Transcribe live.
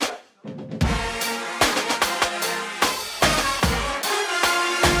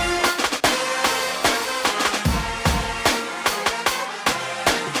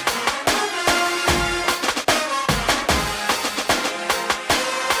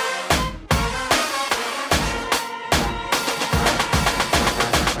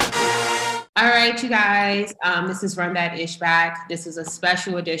right, you guys. This is Run That Ish Back. This is a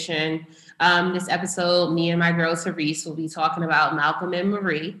special edition. This episode, me and my girl Therese will be talking about Malcolm and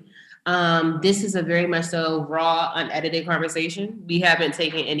Marie. This is a very much so raw, unedited conversation. We haven't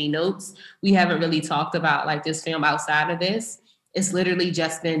taken any notes. We haven't really talked about like this film outside of this. It's literally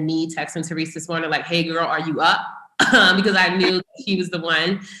just been me texting Therese this morning, like, "Hey, girl, are you up?" Because I knew she was the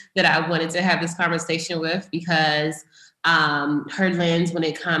one that I wanted to have this conversation with because her lens when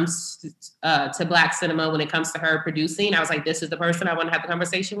it comes to Black cinema, when it comes to her producing, I was like, this is the person I want to have the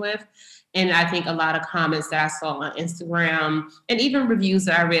conversation with. And I think a lot of comments that I saw on Instagram and even reviews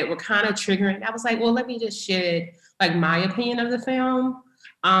that I read were kind of triggering. I was like, well, let me just share like my opinion of the film.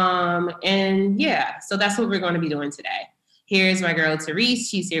 And yeah, so that's what we're going to be doing today. Here's my girl Therese.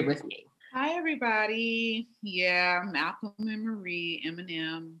 She's here with me. Hi, everybody. Yeah, Malcolm and Marie,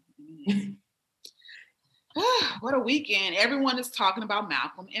 Eminem. What a weekend. Everyone is talking about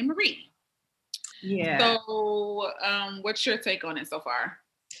Malcolm and Marie. Yeah. So, what's your take on it so far?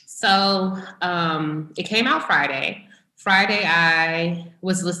 So it came out Friday. Friday, I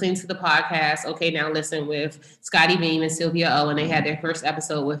was listening to the podcast, Okay Now Listen, with Scotty Beam and Sylvia O, and they had their first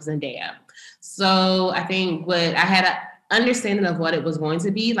episode with Zendaya. So I think what I had an understanding of what it was going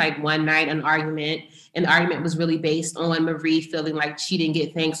to be, like one night, an argument, and the argument was really based on Marie feeling like she didn't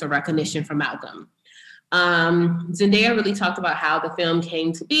get thanks or recognition from Malcolm. Zendaya really talked about how the film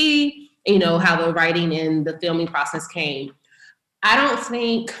came to be, you know, how the writing and the filming process came. I don't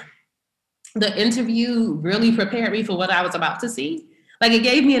think the interview really prepared me for what I was about to see. Like it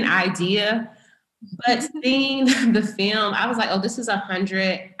gave me an idea, but seeing the film, I was like, oh, this is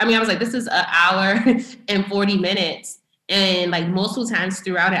 100. I mean, I was like, this is an hour and 40 minutes. And like multiple times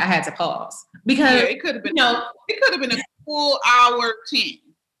throughout it, I had to pause because, it could have been, it could have been a cool hour 10.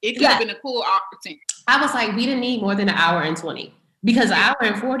 It could have been a cool hour 10. I was like, we didn't need more than an hour and 20 because an hour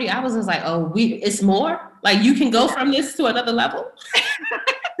and 40, I was just like, oh, it's more. Like you can go from this to another level.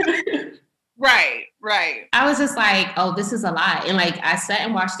 Right. I was just like, oh, this is a lot. And like I sat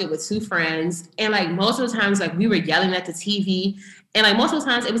and watched it with two friends. And like most of the times, like we were yelling at the TV. And like most of the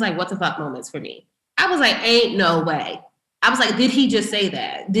times it was like what the fuck moments for me. I was like, ain't no way. I was like, did he just say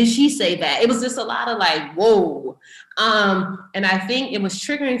that? Did she say that? It was just a lot of like, whoa. And I think it was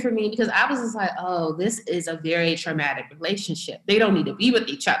triggering for me because I was just like, oh, this is a very traumatic relationship. They don't need to be with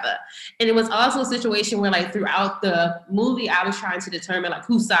each other. And it was also a situation where like throughout the movie, I was trying to determine like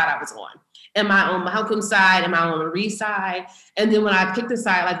whose side I was on. Am I on Malcolm's side? Am I on Marie's side? And then when I picked a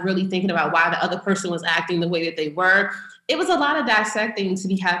side, like really thinking about why the other person was acting the way that they were, it was a lot of dissecting to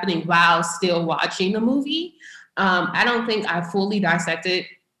be happening while still watching the movie. I don't think I fully dissected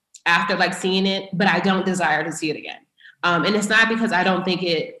after like seeing it, but I don't desire to see it again. And it's not because I don't think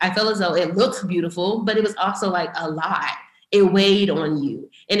I felt as though it looked beautiful, but it was also like a lot. It weighed on you,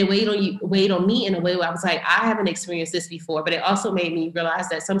 and it weighed on me in a way where I was like, I haven't experienced this before, but it also made me realize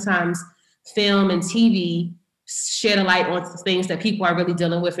that sometimes film and TV shed a light on things that people are really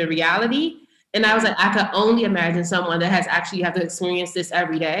dealing with in reality. And I was like, I could only imagine someone that has actually have to experience this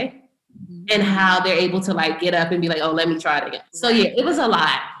every day and how they're able to like get up and be like, oh, let me try it again. So yeah, it was a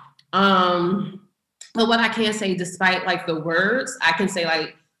lot. But what I can say, despite like the words, I can say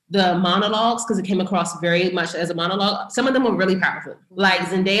like the monologues, because it came across very much as a monologue. Some of them were really powerful. Like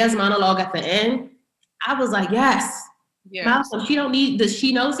Zendaya's monologue at the end, I was like, yes. Malcolm,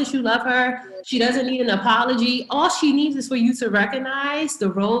 she knows that you love her. She doesn't need an apology. All she needs is for you to recognize the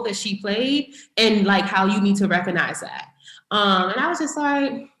role that she played and like how you need to recognize that. And I was just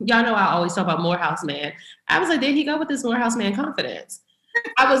like, y'all know I always talk about Morehouse Man. I was like, there he go with this Morehouse Man confidence.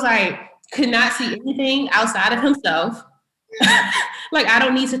 I was like, could not see anything outside of himself. Like, I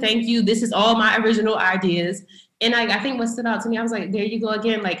don't need to thank you. This is all my original ideas. And like, I think what stood out to me, I was like, there you go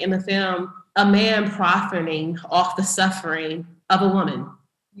again, like in the film, a man profiting off the suffering of a woman.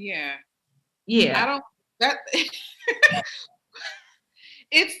 Yeah. Yeah. I don't that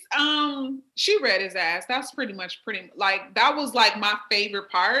it's she read his ass. That's pretty like that was like my favorite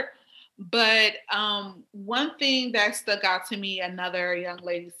part. But one thing that stuck out to me, another young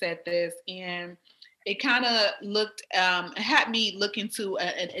lady said this, and it kind of had me look into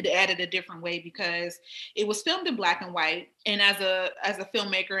it added a different way because it was filmed in black and white. And as a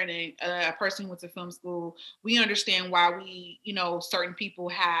filmmaker and a person who went to film school, we understand why certain people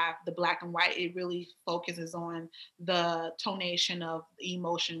have the black and white. It really focuses on the tonation of the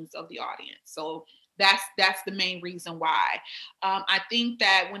emotions of the audience. So that's the main reason why. I think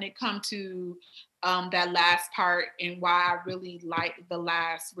that when it comes to that last part and why I really like the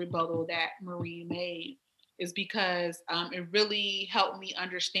last rebuttal that Marie made is because it really helped me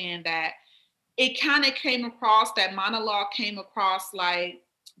understand that it kind of came across, that monologue came across like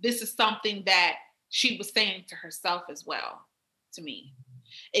this is something that she was saying to herself as well, to me.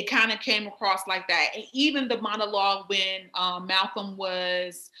 It kind of came across like that. And even the monologue when Malcolm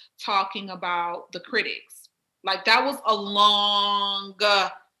was talking about the critics, like that was a long,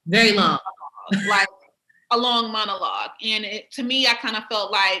 very long, like a long monologue. And to me, I kind of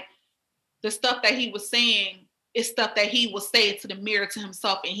felt like the stuff that he was saying is stuff that he was saying to the mirror to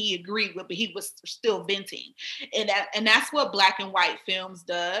himself, and he agreed with, but he was still venting. And that's what black and white films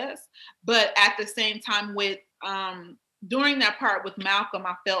does. But at the same time, with during that part with Malcolm,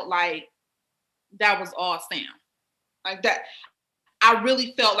 I felt like that was all Sam. Like that, I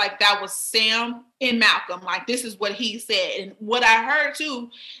really felt like that was Sam and Malcolm. Like, this is what he said. And what I heard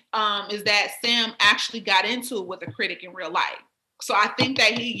too is that Sam actually got into it with a critic in real life. So I think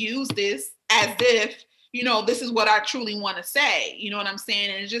that he used this as if, you know, this is what I truly want to say. You know what I'm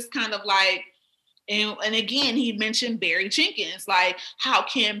saying? And it's just kind of like, and again, he mentioned Barry Jenkins. Like, how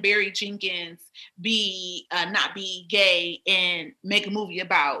can Barry Jenkins be not be gay and make a movie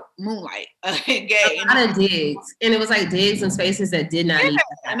about Moonlight? Gay. A lot of digs, and it was like digs in spaces that did not. Yeah.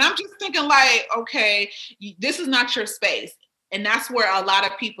 And I'm just thinking, like, okay, this is not your space, and that's where a lot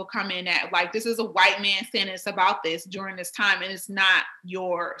of people come in at. Like, this is a white man saying it's about this during this time, and it's not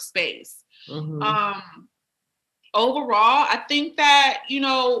your space. Mm-hmm. Overall, I think that, you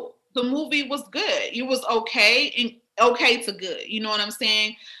know, the movie was good. It was okay, and okay to good. You know what I'm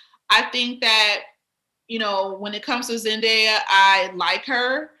saying? I think that, you know, when it comes to Zendaya, I like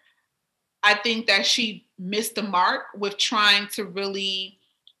her. I think that she missed the mark with trying to really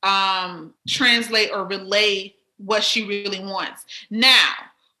translate or relay what she really wants. Now,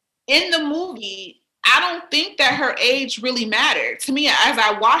 in the movie, I don't think that her age really mattered. To me, as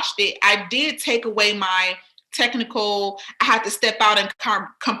I watched it, I did take away my technical, I had to step out and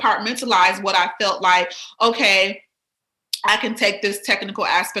compartmentalize what I felt like, okay, I can take this technical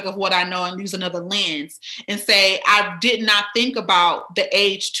aspect of what I know and use another lens and say, I did not think about the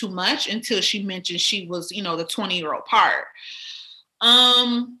age too much until she mentioned she was, you know, the 20-year-old part.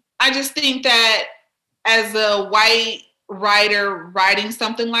 I just think that as a white writer writing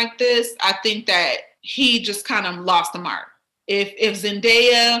something like this, I think that he just kind of lost the mark. If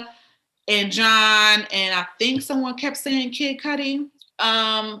Zendaya and John, and I think someone kept saying Kid Cudi,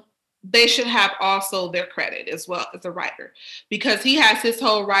 they should have also their credit as well as a writer, because he has his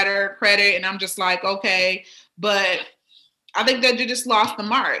whole writer credit, and I'm just like, okay, but I think that they just lost the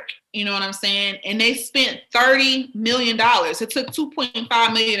mark. You know what I'm saying? And they spent $30 million. It took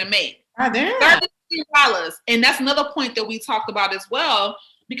 $2.5 million to make. $30 million. And that's another point that we talked about as well,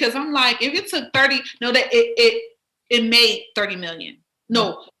 because I'm like, if it took 30, no, that it made 30 million.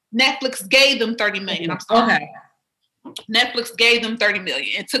 No, Netflix gave them 30 million. I'm sorry. Okay. Netflix gave them 30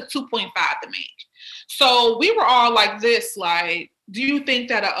 million. It took 2.5 to make. So we were all like this, like, do you think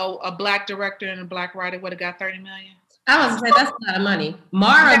that a black director and a black writer would have got 30 million? I was gonna say that's a lot of money.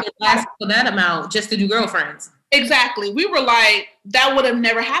 Mara did ask for that amount just to do Girlfriends. Exactly. We were like, that would have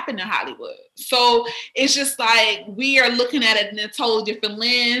never happened in Hollywood. So it's just like, we are looking at it in a totally different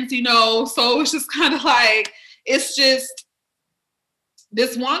lens, you know? So it's just kind of like, it's just,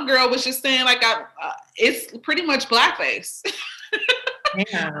 this one girl was just saying, like, it's pretty much blackface.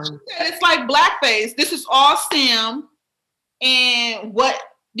 Yeah. It's like blackface. This is all Sam, and what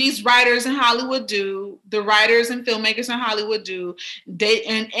these writers in Hollywood do, the writers and filmmakers in Hollywood do,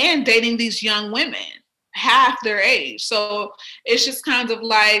 and dating these young women half their age. So it's just kind of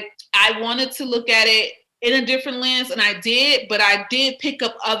like, I wanted to look at it in a different lens, and I did, but I did pick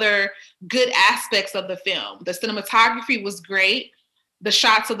up other good aspects of the film. The cinematography was great. The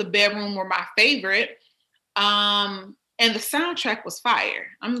shots of the bedroom were my favorite. And the soundtrack was fire.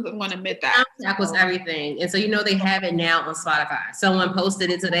 I'm going to admit that. The soundtrack was everything. And so, you know, they have it now on Spotify. Someone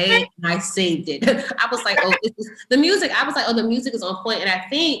posted it today, and I saved it. I was like, oh, this is the music. I was like, oh, the music is on point. And I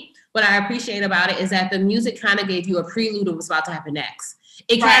think what I appreciate about it is that the music kind of gave you a prelude of what's about to happen next.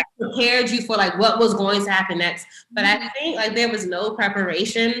 It kind of prepared you for like what was going to happen next. But I think like there was no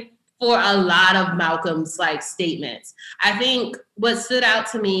preparation for a lot of Malcolm's like statements. I think what stood out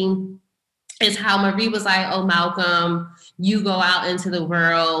to me is how Marie was like, oh, Malcolm, you go out into the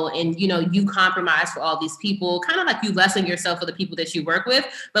world and, you know, you compromise for all these people, kind of like you lessen yourself for the people that you work with.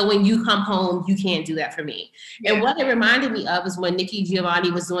 But when you come home, you can't do that for me. Yeah. And what it reminded me of is when Nikki Giovanni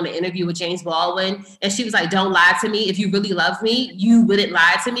was doing an interview with James Baldwin, and she was like, don't lie to me. If you really love me, you wouldn't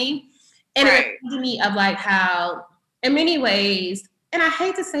lie to me. And it reminded me of like how, in many ways, and I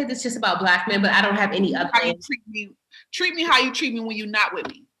hate to say this just about Black men, but I don't have any other. Treat me how you treat me when you're not with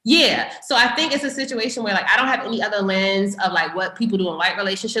me. Yeah. So I think it's a situation where like I don't have any other lens of like what people do in white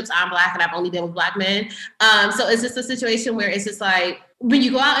relationships. I'm Black and I've only been with Black men. So it's just a situation where it's just like when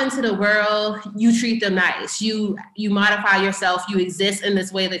you go out into the world, you treat them nice. You modify yourself. You exist in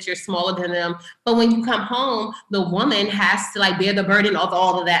this way that you're smaller than them. But when you come home, the woman has to like bear the burden of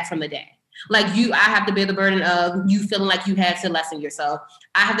all of that from the day. Like I have to bear the burden of you feeling like you had to lessen yourself.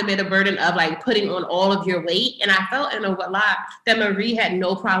 I have to bear the burden of like putting on all of your weight. And I felt in a lot that Marie had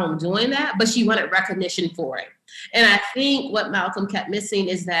no problem doing that, but she wanted recognition for it. And I think what Malcolm kept missing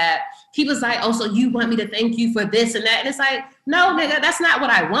is that he was like, oh, so you want me to thank you for this and that? And it's like, no, nigga, that's not what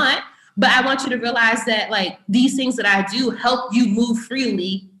I want. But I want you to realize that like these things that I do help you move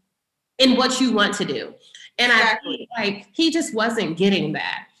freely in what you want to do. And exactly. I think like he just wasn't getting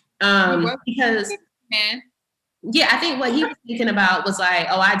that. Because yeah, I think what he was thinking about was like,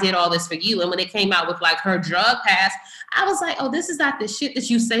 oh, I did all this for you. And when it came out with like her drug pass, I was like, oh, this is not the shit that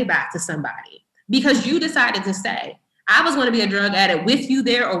you say back to somebody because you decided to stay. I was going to be a drug addict with you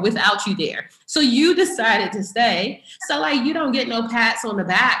there or without you there. So you decided to stay. So like, you don't get no pats on the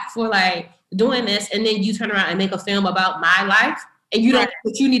back for like doing this. And then you turn around and make a film about my life and you don't think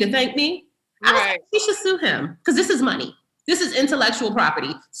that you need to thank me. I was like, you should sue him because this is money. This is intellectual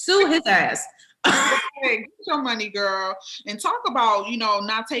property. Sue his ass. Hey, get your money, girl. And talk about,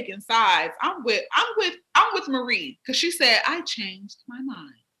 not taking sides. I'm with Marie because she said, I changed my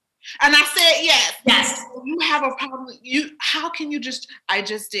mind. And I said, yes. You have a problem. How can you I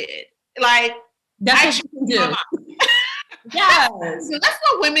just did. Like, that's what you do. Yes. That's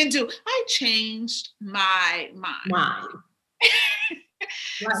what women do. I changed my mind.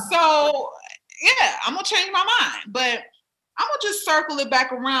 So, yeah, I'm going to change my mind. But I'm going to just circle it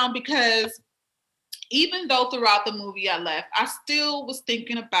back around because even though throughout the movie I left, I still was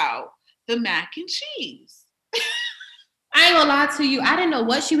thinking about the mac and cheese. I ain't gonna lie to you. I didn't know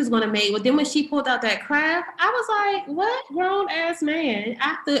what she was gonna make. But then when she pulled out that Kraft, I was like, what grown ass man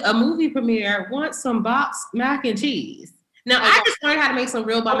after a movie premiere wants some boxed mac and cheese? Now, I just learned how to make some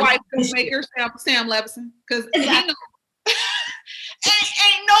real bomb. White maker, Sam Levinson. Because ain't no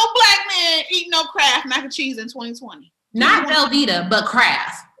black man eating no Kraft mac and cheese in 2020. Not Velveeta, but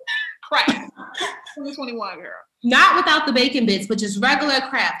Kraft. Kraft. 2021, girl. Not without the bacon bits, but just regular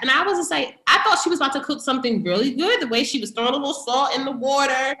Kraft. And I was just like, I thought she was about to cook something really good, the way she was throwing a little salt in the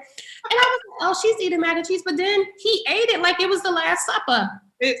water. And I was like, oh, she's eating mac and cheese. But then he ate it like it was the Last Supper.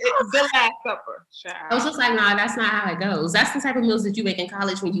 It's the Last Supper. Child. I was just like, nah, that's not how it goes. That's the type of meals that you make in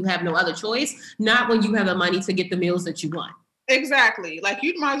college when you have no other choice, not when you have the money to get the meals that you want. Exactly. Like,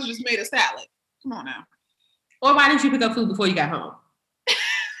 you might have just made a salad. Come on now. Or why didn't you pick up food before you got home?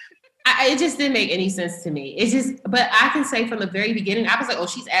 It just didn't make any sense to me. But I can say from the very beginning, I was like, oh,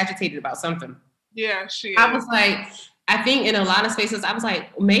 she's agitated about something. Yeah, she is. I was like, I think in a lot of spaces, I was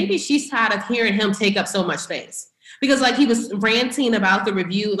like, maybe she's tired of hearing him take up so much space. Because like he was ranting about the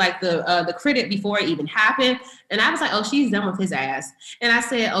review, like the critic before it even happened. And I was like, oh, she's done with his ass. And I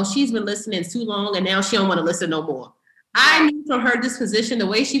said, oh, she's been listening too long and now she don't want to listen no more. I knew from her disposition, the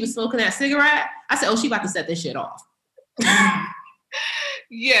way she was smoking that cigarette, I said, oh, she about to set this shit off.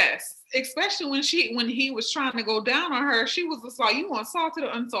 Yes. Especially when he was trying to go down on her, she was just like, you want salted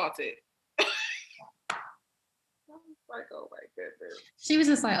or unsalted? I was like, oh my goodness. She was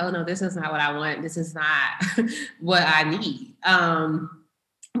just like, oh no, this is not what I want. This is not what I need.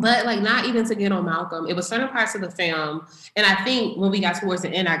 But like not even to get on Malcolm, it was certain parts of the film. And I think when we got towards the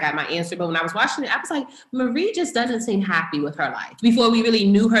end, I got my answer. But when I was watching it, I was like, Marie just doesn't seem happy with her life. Before we really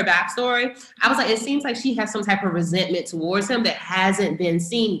knew her backstory, I was like, it seems like she has some type of resentment towards him that hasn't been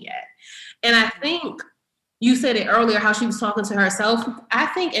seen yet. And I think you said it earlier, how she was talking to herself. I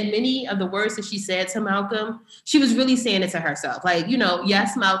think in many of the words that she said to Malcolm, she was really saying it to herself. Like,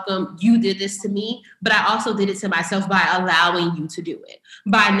 yes, Malcolm, you did this to me, but I also did it to myself by allowing you to do it,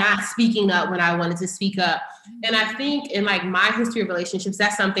 by not speaking up when I wanted to speak up. And I think in like my history of relationships,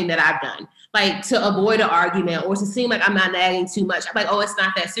 that's something that I've done, like to avoid an argument or to seem like I'm not nagging too much. I'm like, oh, it's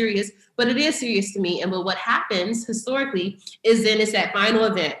not that serious, but it is serious to me. And what happens historically is then it's that final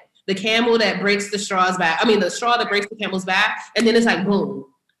event. The camel that breaks the straw's back. I mean, the straw that breaks the camel's back. And then it's like, boom.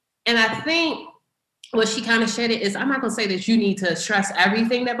 And I think what she kind of shared it is, I'm not going to say that you need to stress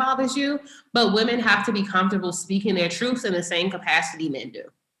everything that bothers you, but women have to be comfortable speaking their truths in the same capacity men do.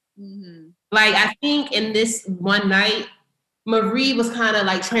 Mm-hmm. Like, I think in this one night, Marie was kind of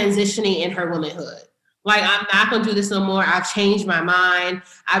like transitioning in her womanhood. Like, I'm not going to do this no more. I've changed my mind.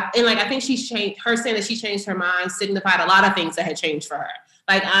 I think she's changed. Her saying that she changed her mind signified a lot of things that had changed for her.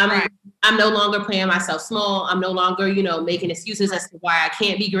 Like, I'm no longer playing myself small. I'm no longer, making excuses as to why I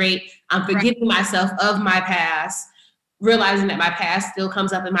can't be great. I'm forgiving myself of my past, realizing that my past still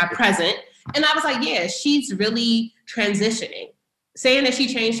comes up in my present. And I was like, yeah, she's really transitioning. saying that she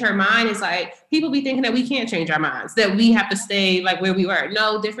changed her mind is like, people be thinking that we can't change our minds, that we have to stay like where we were.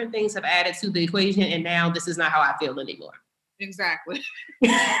 No, different things have added to the equation, and now this is not how I feel anymore. Exactly.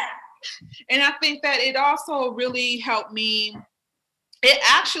 And I think that it also really helped me. It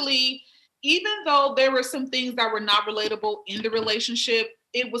actually, even though there were some things that were not relatable in the relationship,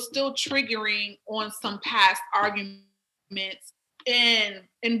 it was still triggering on some past arguments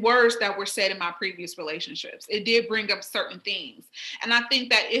and words that were said in my previous relationships. It did bring up certain things. And I think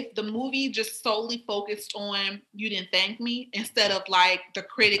that if the movie just solely focused on "you didn't thank me" instead of like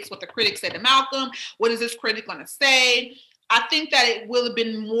what the critics said to Malcolm, what is this critic going to say? I think that it would have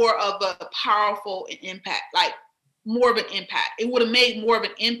been more of a powerful impact, like more of an impact. It would have made more of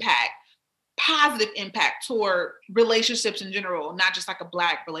an impact, positive impact toward relationships in general, not just like a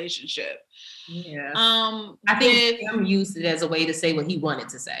Black relationship. Yeah. I think Sam used it as a way to say what he wanted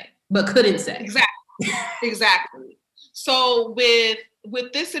to say, but couldn't say. Exactly. So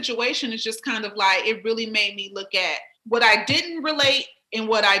with this situation, it's just kind of like, it really made me look at what I didn't relate and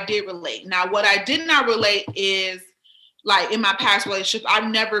what I did relate. Now, what I did not relate is, like, in my past relationship,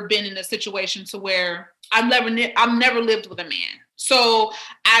 I've never been in a situation to where I've never lived with a man. So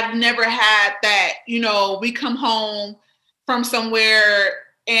I've never had that, we come home from somewhere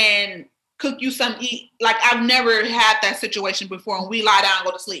and cook you something, eat. Like, I've never had that situation before, and we lie down and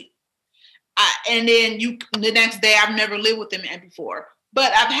go to sleep. And then the next day, I've never lived with a man before.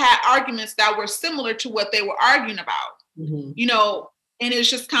 But I've had arguments that were similar to what they were arguing about, and it's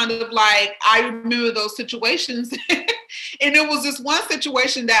just kind of like, I remember those situations. And it was this one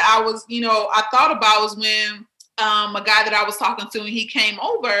situation that I was, I thought about was when a guy that I was talking to, and he came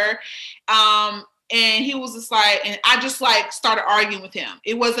over, and he was just like, and I just like started arguing with him.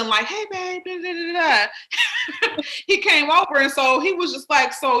 It wasn't like, hey, babe, da, da, da, da. He came over, and so he was just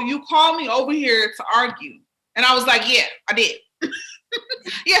like, so you called me over here to argue? And I was like, yeah, I did.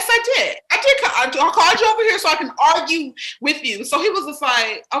 Yes, I did. I called you over here so I can argue with you. So he was just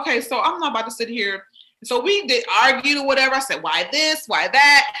like, okay, so I'm not about to sit here. So we did argue or whatever. I said, why this? Why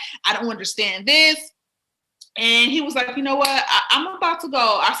that? I don't understand this. And he was like, you know what? I'm about to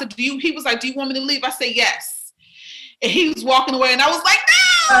go. I said, he was like, do you want me to leave? I said, yes. And he was walking away, and I was like,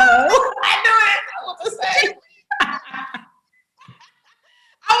 no! I knew it. I want to say.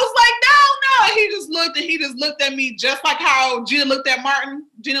 I was like, no. And he just looked at me just like how Gina looked at Martin.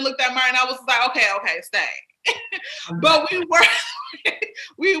 I was like, okay, stay. But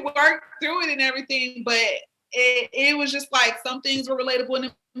we worked through it and everything, but it was just like, some things were relatable in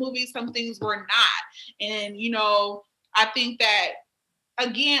the movie, some things were not. And I think that,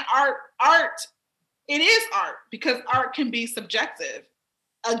 again, art it is art, because art can be subjective,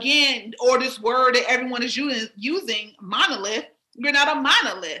 again, or this word that everyone is using, monolith. You're not a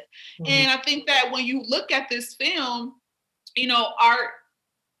monolith. Mm-hmm. And I think that when you look at this film, art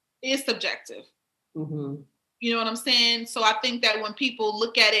is subjective. Mm-hmm. You know what I'm saying? So I think that when people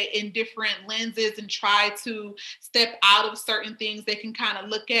look at it in different lenses and try to step out of certain things, they can kind of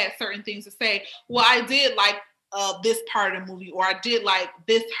look at certain things and say, well, I did like this part of the movie, or I did like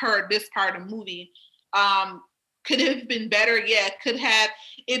this part of the movie. Could it have been better? Yeah. Could have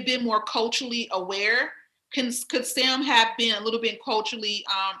it been more culturally aware? Could Sam have been a little bit culturally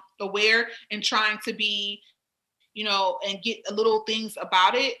aware and trying to be, and get a little things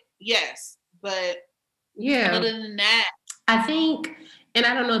about it? Yes. But yeah, other than that, I think, and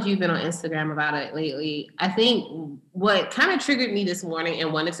I don't know if you've been on Instagram about it lately, I think what kind of triggered me this morning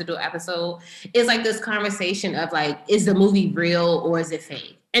and wanted to do an episode is like this conversation of like, is the movie real or is it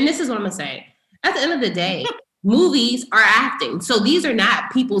fake? And this is what I'm gonna say. At the end of the day, movies are acting. So these are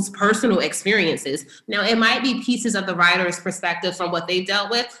not people's personal experiences. Now, it might be pieces of the writer's perspective from what they've dealt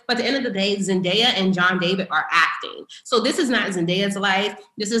with, but at the end of the day, Zendaya and John David are acting. So this is not Zendaya's life.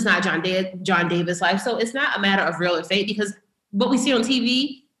 This is not John David's life. So it's not a matter of real or fake, because what we see on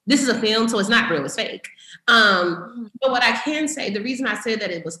TV, this is a film, so it's not real, it's fake. But what I can say, the reason I said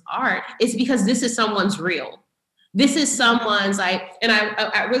that it was art is because this is someone's real. This is someone's like, and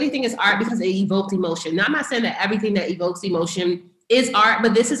I really think it's art because it evoked emotion. Now, I'm not saying that everything that evokes emotion is art,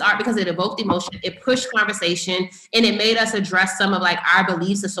 but this is art because it evoked emotion, it pushed conversation, and it made us address some of like our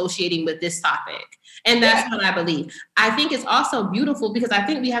beliefs associating with this topic. And that's what I believe. I think it's also beautiful because I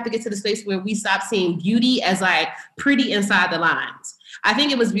think we have to get to the space where we stop seeing beauty as like pretty inside the lines. I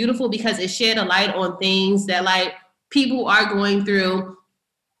think it was beautiful because it shed a light on things that like people are going through,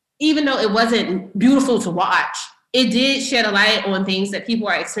 even though it wasn't beautiful to watch. It did shed a light on things that people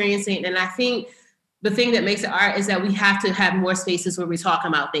are experiencing. And I think the thing that makes it art is that we have to have more spaces where we're talking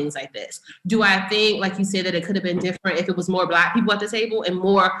about things like this. Do I think, like you said, that it could have been different if it was more Black people at the table and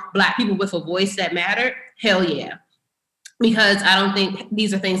more Black people with a voice that mattered? Hell yeah. because I don't think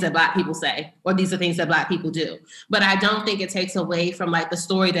these are things that Black people say or these are things that Black people do. But I don't think it takes away from like the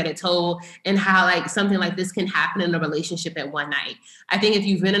story that it told and how like something like this can happen in a relationship at one night. I think if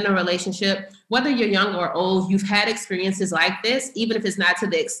you've been in a relationship, whether you're young or old, you've had experiences like this, even if it's not to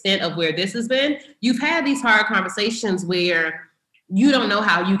the extent of where this has been, you've had these hard conversations where you don't know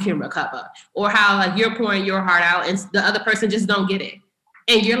how you can recover or how like you're pouring your heart out and the other person just don't get it.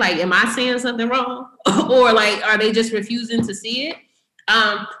 And you're like, am I saying something wrong? Or like, are they just refusing to see it?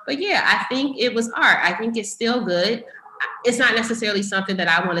 But yeah, I think it was art. I think it's still good. It's not necessarily something that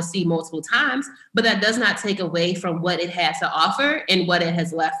I want to see multiple times, but that does not take away from what it has to offer and what it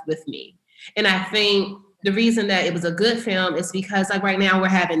has left with me. And I think the reason that it was a good film is because like right now we're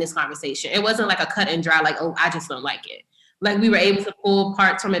having this conversation. It wasn't like a cut and dry, like, oh, I just don't like it. Like we were able to pull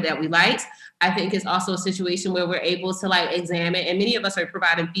parts from it that we liked. I think it's also a situation where we're able to like examine, and many of us are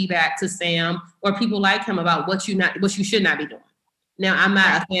providing feedback to Sam or people like him about what you should not be doing. Now, I'm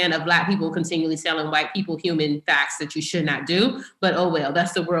not a fan of Black people continually telling white people human facts that you should not do, but oh well,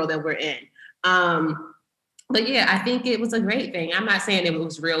 that's the world that we're in. But yeah, I think it was a great thing. I'm not saying it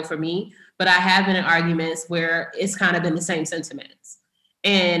was real for me, but I have been in arguments where it's kind of been the same sentiments.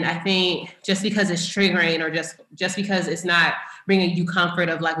 And I think just because it's triggering or just because it's not bringing you comfort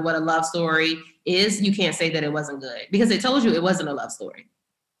of like what a love story is, you can't say that it wasn't good because it told you it wasn't a love story.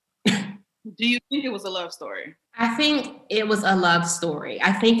 Do you think it was a love story? I think it was a love story.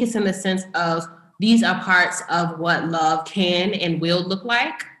 I think it's in the sense of these are parts of what love can and will look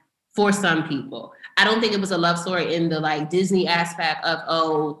like for some people. I don't think it was a love story in the like Disney aspect of,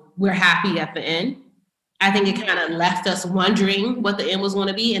 oh, we're happy at the end. I think it kind of left us wondering what the end was going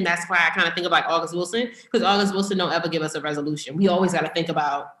to be. And that's why I kind of think about August Wilson, because August Wilson don't ever give us a resolution. We always got to think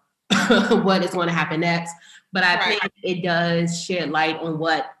about what is going to happen next. But I think it does shed light on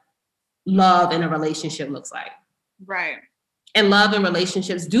what love in a relationship looks like. Right. And love in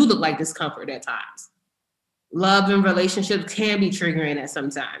relationships do look like discomfort at times. Love in relationships can be triggering at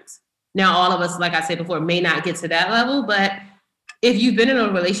sometimes. Now, all of us, like I said before, may not get to that level, but if you've been in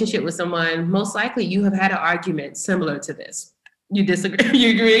a relationship with someone, most likely you have had an argument similar to this. You disagree?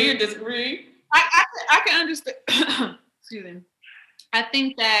 You agree? You disagree? I can understand. Excuse me. I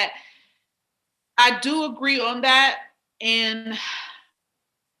think that I do agree on that, and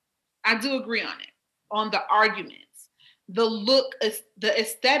I do agree on it, on the arguments. The look, the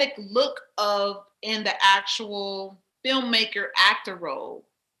aesthetic look of in the actual filmmaker actor role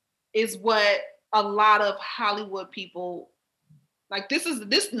is what a lot of Hollywood people like.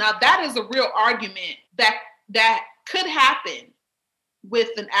 Now that is a real argument that could happen with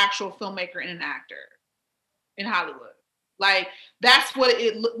an actual filmmaker and an actor in Hollywood. Like that's what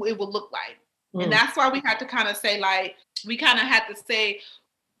it would look like. And that's why we had to kind of say, like, we kind of had to say,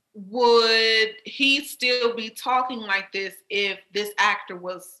 would he still be talking like this if this actor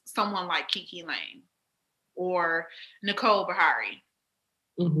was someone like Kiki Layne or Nicole Beharie?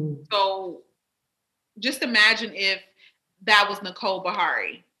 Mm-hmm. So just imagine if that was Nicole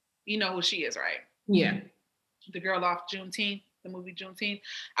Beharie. You know who she is, right? Yeah. The girl off Juneteenth, the movie Juneteenth.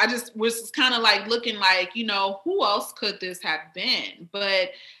 I just was kind of like looking like, you know, who else could this have been?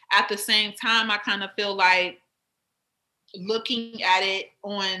 But at the same time, I kind of feel like looking at it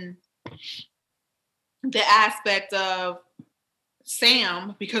on the aspect of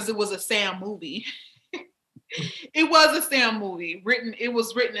Sam, because it was a Sam movie. It was a Sam movie. It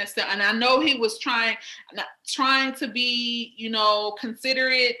was written as Sam, and I know he was trying to be, you know,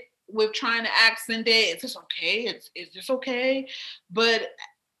 considerate with trying to accent it. Is this okay? Is this okay? But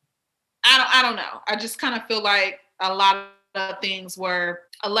I don't know. I just kind of feel like a lot of things were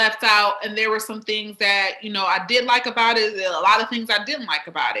left out, and there were some things that, you know, I did like about it. A lot of things I didn't like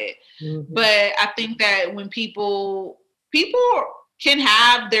about it. Mm-hmm. But I think that when people can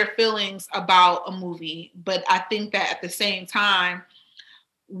have their feelings about a movie, but I think that at the same time,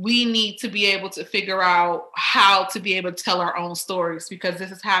 we need to be able to figure out how to be able to tell our own stories, because this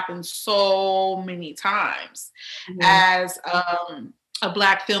has happened so many times. As a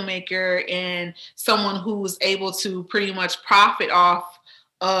Black filmmaker and someone who was able to pretty much profit off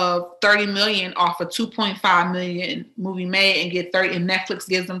of 30 million off a 2.5 million movie made and get 30, and Netflix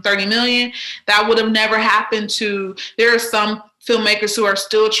gives them 30 million. That would have never happened to, there are some filmmakers who are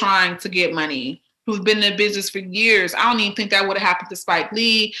still trying to get money, who've been in the business for years. I don't even think that would have happened to Spike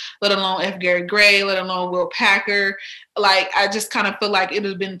Lee, let alone F. Gary Gray, let alone Will Packer. Like, I just kind of feel like it would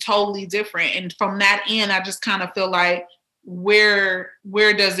have been totally different. And from that end, I just kind of feel like, where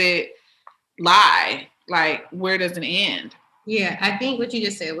does it lie? Like, where does it end? Yeah, I think what you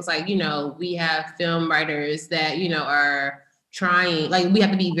just said was like, you know, we have film writers that, you know, are trying, like we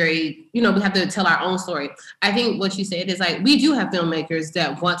have to be very, we have to tell our own story. I think what you said is like, we do have filmmakers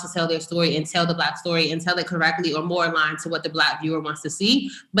that want to tell their story and tell the Black story and tell it correctly or more aligned to what the Black viewer wants to see.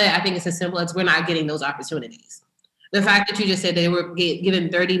 But I think it's as simple as we're not getting those opportunities. The fact that you just said they were given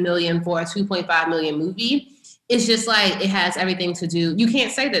 $30 million for a $2.5 million movie, it's just like, it has everything to do. You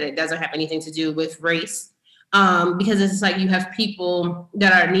can't say that it doesn't have anything to do with race. Because it's like you have people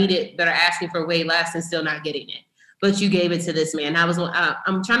that are needed, that are asking for way less and still not getting it. But you gave it to this man.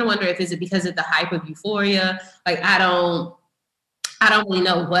 I'm trying to wonder if is it because of the hype of Euphoria? Like I don't really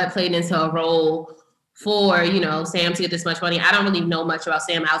know what played into a role for Sam to get this much money. I don't really know much about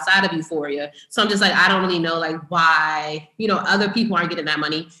Sam outside of Euphoria, so I'm just like I don't really know like why other people aren't getting that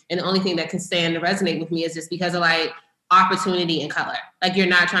money. And the only thing that can stand to resonate with me is just because of like opportunity and color. Like you're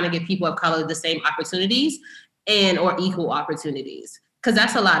not trying to give people of color the same opportunities or equal opportunities, because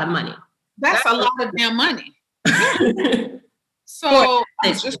that's a lot of money. That's a lot of damn money. So I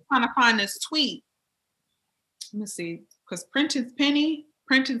was just trying to find this tweet. Let me see, because Prentice Penny,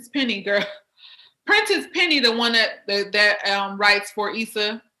 girl. Prentice Penny, the one that writes for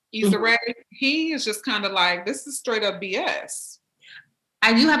Issa Rae, he is just kind of like, this is straight up BS.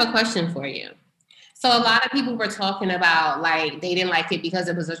 I do have a question for you. So a lot of people were talking about like they didn't like it because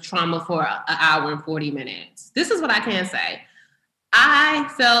it was a trauma for an hour and 40 minutes. This is what I can say.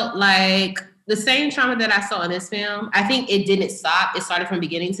 I felt like the same trauma that I saw in this film, I think it didn't stop. It started from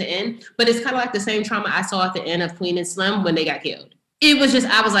beginning to end, but it's kind of like the same trauma I saw at the end of Queen and Slim when they got killed. It was just,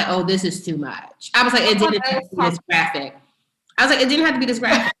 I was like, oh, this is too much. I was like, it didn't have to be this graphic. I was like, it didn't have to be this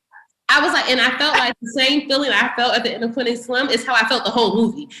graphic. I was like, and I felt like the same feeling I felt at the end of Queen and Slim is how I felt the whole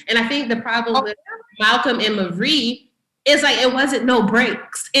movie. And I think the problem with Malcolm and Marie is like, it wasn't no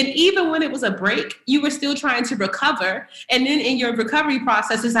breaks. And even when it was a break, you were still trying to recover. And then in your recovery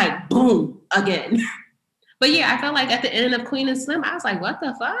process, it's like, boom, again. But yeah, I felt like at the end of Queen and Slim, I was like, what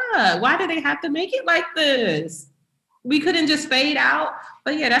the fuck? Why did they have to make it like this? We couldn't just fade out.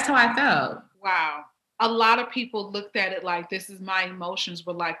 But yeah, that's how I felt. Wow. A lot of people looked at it like this is my emotions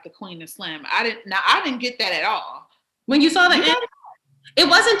were like the Queen and Slim. I didn't get that at all. When you saw the end, it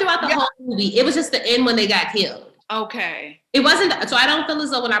wasn't throughout the whole movie. It was just the end when they got killed. Okay. It wasn't, so I don't feel as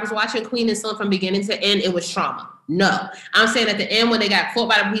though when I was watching Queen and Slim from beginning to end, it was trauma. No. I'm saying at the end when they got fought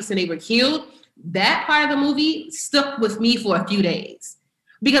by the police and they were killed, that part of the movie stuck with me for a few days.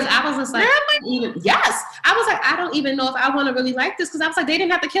 Because I was just like, really? Yes. I was like, I don't even know if I want to really like this, because I was like, they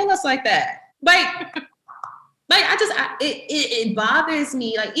didn't have to kill us like that. It bothers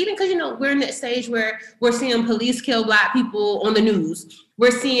me. Like, even because, we're in that stage where we're seeing police kill Black people on the news.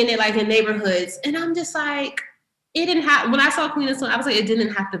 We're seeing it like in neighborhoods. And I'm just like, it didn't have, when I saw Queen and Slim, I was like, it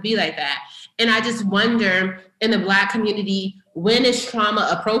didn't have to be like that. And I just wonder in the Black community, when is trauma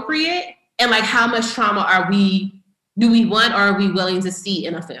appropriate? And like, how much trauma do we want or are we willing to see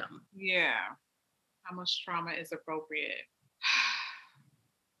in a film? Yeah. How much trauma is appropriate?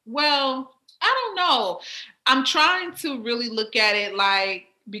 Well, I don't know. I'm trying to really look at it like,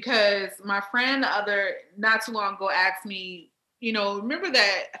 because my friend not too long ago asked me, remember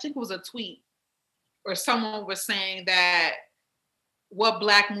that, I think it was a tweet or someone was saying that what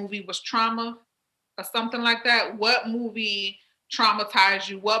Black movie was trauma or something like that. What movie traumatized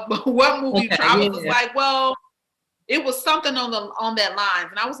you? What movie trauma was like, well, it was something on that lines.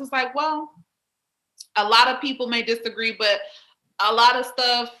 And I was just like, well, a lot of people may disagree, but a lot of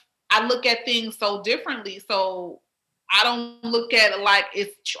stuff, I look at things so differently. So I don't look at it like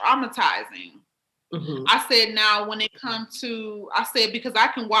it's traumatizing. Mm-hmm. I said, now when it comes to, because I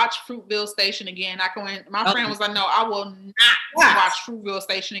can watch Fruitvale Station again. My friend was like, no, I will not watch Fruitvale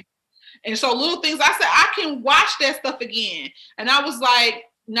Station again. And so little things, I said, I can watch that stuff again. And I was like,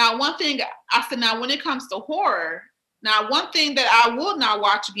 now one thing, I said, now when it comes to horror, now one thing that I will not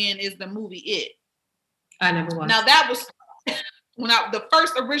watch again is the movie It. I never watched. Now that was the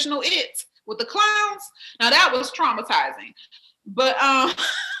first original It with the clowns. Now that was traumatizing. But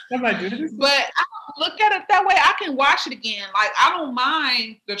but I don't look at it that way. I can watch it again. Like, I don't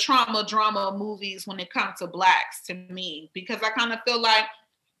mind the trauma drama movies when it comes to Blacks, to me, because I kind of feel like,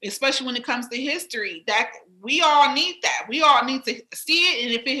 especially when it comes to history, that we all need that. We all need to see it,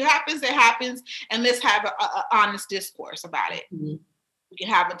 and if it happens, it happens, and let's have an honest discourse about it. Mm-hmm. We can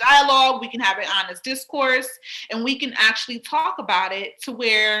have a dialogue, we can have an honest discourse, and we can actually talk about it to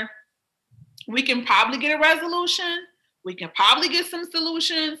where we can probably get a resolution, we can probably get some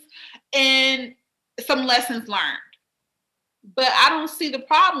solutions, and some lessons learned. But I don't see the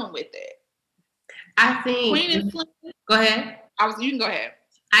problem with it. I think... Queen and Slim, go ahead. You can go ahead.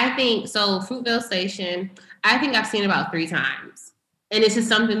 I think, so Fruitvale Station, I think I've seen about 3 times. And it's just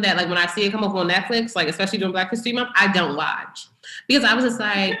something that, like, when I see it come up on Netflix, like, especially during Black History Month, I don't watch. Because I was just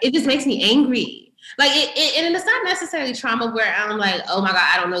like, it just makes me angry. Like, and it's not necessarily trauma where I'm like, oh my God,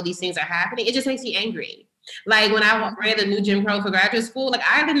 I don't know these things are happening. It just makes me angry. Like, when I read the new Jim Crow for graduate school, like,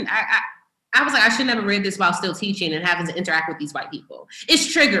 I was like, I should never read this while still teaching and having to interact with these white people.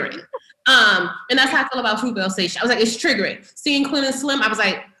 It's triggering. And that's how I feel about Fruitvale Station. I was like, it's triggering. Seeing Quinn and Slim, I was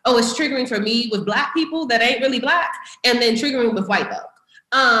like, oh, it's triggering for me with Black people that ain't really Black, and then triggering with white folk.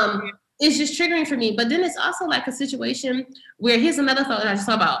 It's just triggering for me. But then it's also like a situation where, here's another thought that I just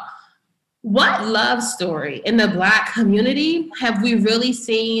thought about. What love story in the Black community have we really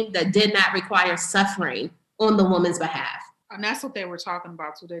seen that did not require suffering on the woman's behalf? And that's what they were talking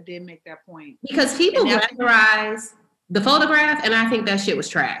about, so they did make that point. Because people glamorize the photograph, and I think that shit was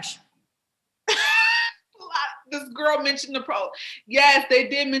trash. This girl mentioned the Yes, they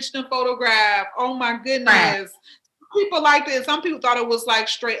did mention the photograph. Oh my goodness. Right. People liked it. Some people thought it was like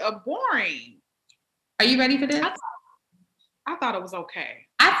straight up boring. Are you ready for this? I thought it was okay.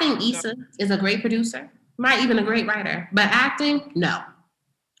 I think Issa is a great producer, might even a great writer, but acting, no.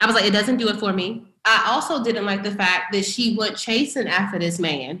 I was like, it doesn't do it for me. I also didn't like the fact that she went chasing after this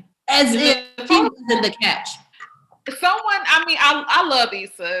man as if he was in the catch. I love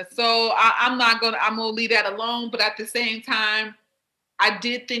Issa, so I'm gonna leave that alone. But at the same time, I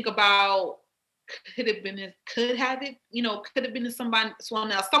did think about, could have been someone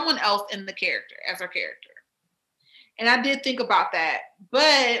else in the character as her character. And I did think about that,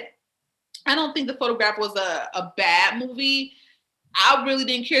 but I don't think The Photograph was a bad movie. I really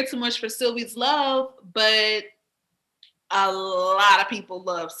didn't care too much for Sylvie's Love, but a lot of people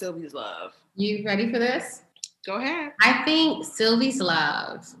love Sylvie's Love. You ready for this? Go ahead. I think Sylvie's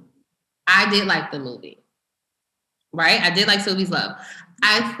Love, I did like the movie, right? I did like Sylvie's Love.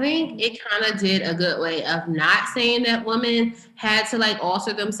 I think it kind of did a good way of not saying that women had to like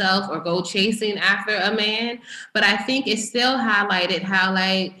alter themselves or go chasing after a man. But I think it still highlighted how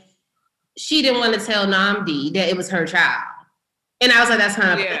like she didn't want to tell Nnamdi that it was her child. And I was like, that's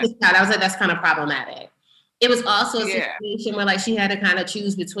kind of problematic. It was also a situation where like she had to kind of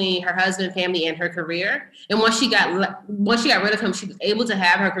choose between her husband, family, and her career. And once she got rid of him, she was able to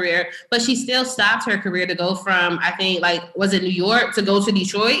have her career, but she still stopped her career to go from, I think, like, was it New York to go to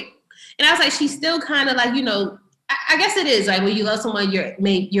Detroit? And I was like, she's still kind of like, you know, I guess it is like when you love someone, you're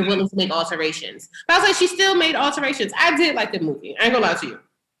willing to make alterations. But I was like, she still made alterations. I did like the movie. I ain't gonna lie to you.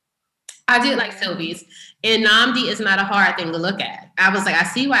 I did like Sylvie's. And Nnamdi is not a hard thing to look at. I was like, I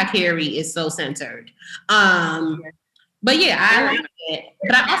see why Carrie is so centered. But yeah, I like it.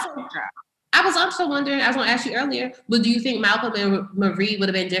 But I was also wondering, I was going to ask you earlier, but do you think Malcolm and Marie would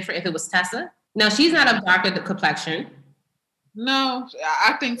have been different if it was Tessa? Now, she's not a darker complexion. No,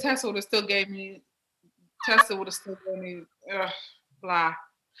 I think Tessa would have still gave me, blah.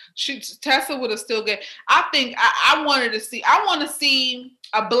 Tessa would have still gave, I think I want to see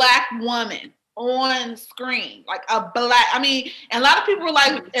a Black woman on screen, like a Black. I mean, and a lot of people were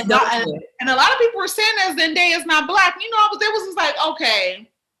like, and a lot of people were saying that Zendaya is not Black. You know, there was just like, okay,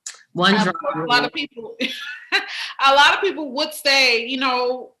 a lot of people would say, you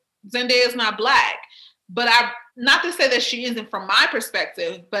know, Zendaya is not Black, but not to say that she isn't from my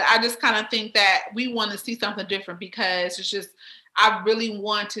perspective, but I just kind of think that we want to see something different because it's just, I really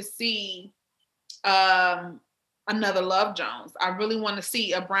want to see another Love Jones. I really want to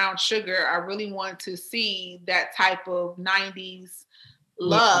see a Brown Sugar. I really want to see that type of 90s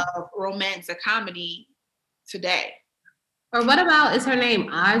love, romance, or comedy today. Or what about, is her name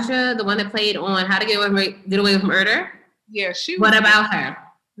Aja, the one that played on How to Get Away with Murder? Yeah, she was. What about her?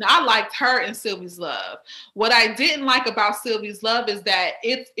 Now, I liked her in Sylvie's Love. What I didn't like about Sylvie's Love is that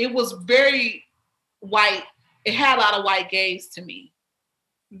it was very white. It had a lot of white gaze to me.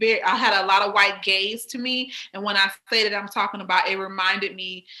 I had a lot of white gaze to me. And when I say that I'm talking about, it reminded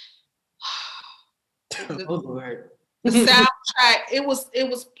me the soundtrack. It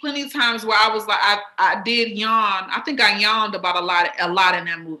was plenty of times where I was like, I did yawn. I think I yawned about a lot in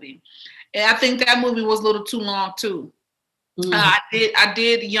that movie. And I think that movie was a little too long too. I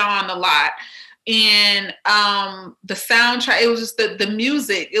did yawn a lot. And the soundtrack, it was just the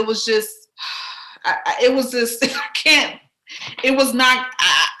music. It was just, it was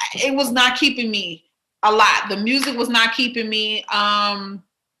not keeping me a lot. The music was not keeping me. And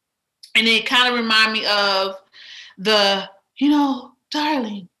it kind of reminded me of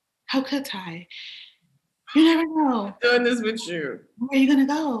darling, how could I? You never know. I'm doing this with you. Where are you going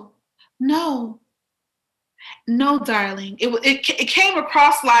to go? No, darling. It came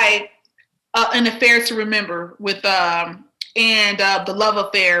across like an affair to remember with, and the love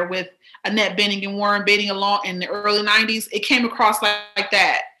affair with Annette Bening and Warren Beatty along in the early 90s, it came across like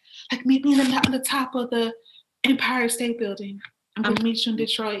that. Like, meet me on the top of the Empire State Building. I'm going to meet you in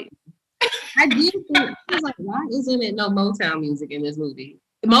Detroit. I did think, I was like, why isn't it no Motown music in this movie?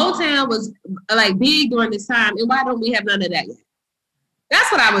 Motown was like big during this time, and why don't we have none of that yet?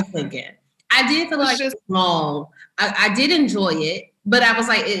 That's what I was thinking. I did feel like it's long. I did enjoy it, but I was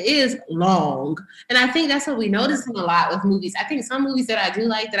like, it is long. And I think that's what we noticing a lot with movies. I think some movies that I do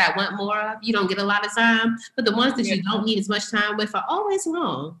like that I want more of, you don't get a lot of time, but the ones that you don't need as much time with are always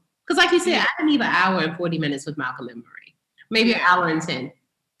long. Because like you said, I didn't need an hour and 40 minutes with Malcolm and Marie. Maybe an hour and 10.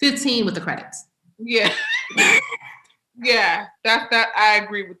 15 with the credits. Yeah. Yeah, that I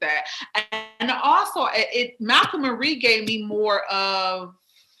agree with that. And also Malcolm and Marie gave me more of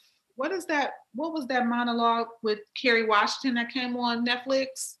what was that monologue with Kerry Washington that came on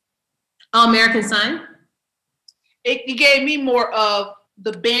Netflix? American Son. It gave me more of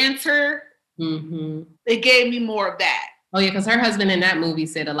the banter. Mm-hmm. It gave me more of that. Oh yeah, because her husband in that movie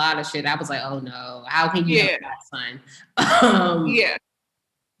said a lot of shit. I was like, oh no, how can you know that, son?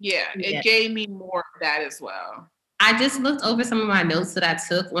 It gave me more of that as well. I just looked over some of my notes that I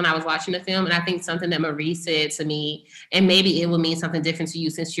took when I was watching the film, and I think something that Marie said to me, and maybe it will mean something different to you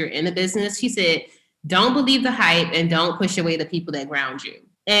since you're in the business. She said, don't believe the hype and don't push away the people that ground you.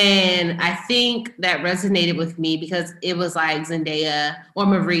 And I think that resonated with me because it was like Zendaya or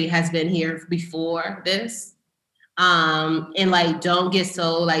Marie has been here before this. And like, don't get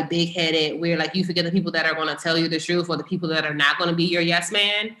so like big headed where like you forget the people that are going to tell you the truth or the people that are not going to be your yes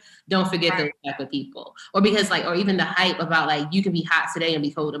man. Don't forget those type of people. Or because like, or even the hype about like, you can be hot today and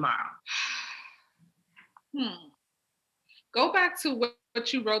be cold tomorrow. Go back to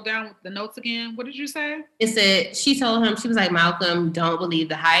what you wrote down with the notes again. What did you say? It said, she told him, she was like, Malcolm, don't believe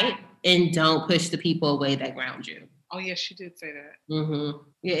the hype and don't push the people away that ground you. Oh, yes, she did say that. Mm-hmm.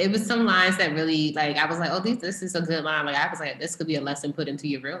 Yeah, it was some lines that really, like, I was like, oh, this is a good line. Like, I was like, this could be a lesson put into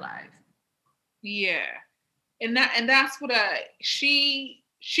your real life. Yeah. And that's what she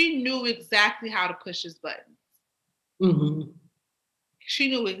knew exactly how to push his buttons. Mm-hmm. She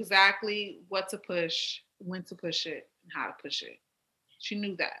knew exactly what to push, when to push it, and how to push it. She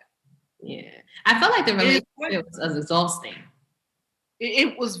knew that. Yeah. I felt like the relationship was exhausting.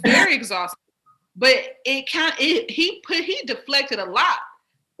 It was very exhausting. But he deflected a lot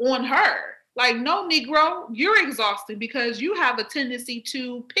on her. Like, no, Negro, you're exhausting because you have a tendency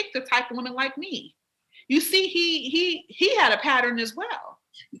to pick the type of woman like me. You see, he had a pattern as well.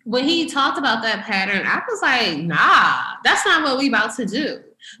 When he talked about that pattern, I was like, nah, that's not what we about to do.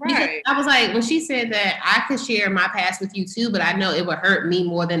 Right. Because I was like, when she said that I could share my past with you too, but I know it would hurt me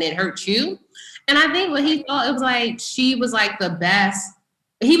more than it hurt you. And I think what he thought, it was like, she was like the best.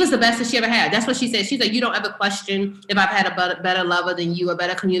 He was the best that she ever had. That's what she said. She's like, you don't ever question if I've had a better lover than you, a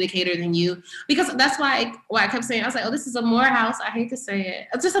better communicator than you. Because that's why I kept saying, I was like, oh, this is a Morehouse. I hate to say it.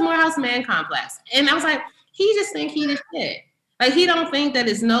 It's just a Morehouse man complex. And I was like, he just think he the shit. Like, he don't think that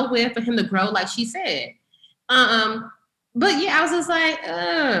it's nowhere for him to grow, like she said. But yeah, I was just like,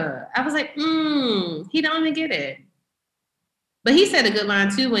 he don't even get it. But he said a good line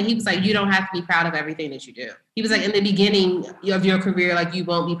too when he was like, you don't have to be proud of everything that you do. He was like, in the beginning of your career, like, you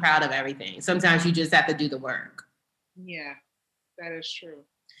won't be proud of everything. Sometimes you just have to do the work. Yeah, that is true.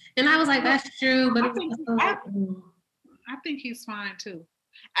 And I was like, that's true. But I think he's fine too.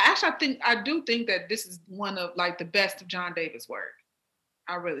 Actually, I do think that this is one of like the best of John Davis' work.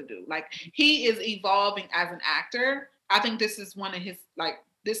 I really do. Like, he is evolving as an actor. I think this is one of his, like,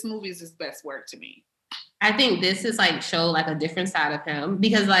 this movie is his best work to me. I think this is like show like a different side of him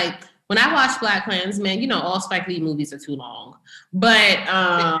because like when I watch BlacKkKlansman, you know, all Spike Lee movies are too long. But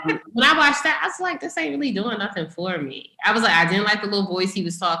when I watched that, I was like, this ain't really doing nothing for me. I was like, I didn't like the little voice he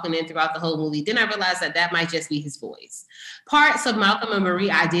was talking in throughout the whole movie. Then I realized that might just be his voice. Parts of Malcolm and Marie,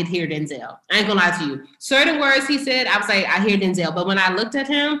 I did hear Denzel. I ain't gonna lie to you. Certain words he said, I was like, I hear Denzel. But when I looked at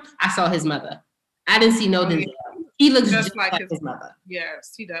him, I saw his mother. I didn't see no Denzel. He looks just like his mother.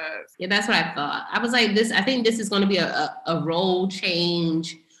 Yes, he does. Yeah, that's what I thought. I was like, I think this is going to be a role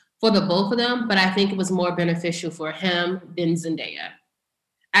change for the both of them, but I think it was more beneficial for him than Zendaya.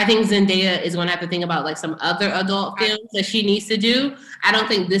 I think Zendaya is going to have to think about like some other adult films that she needs to do. I don't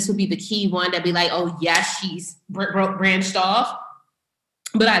think this would be the key one that'd be like, oh, yes, she's branched off.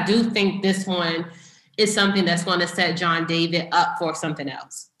 But I do think this one is something that's going to set John David up for something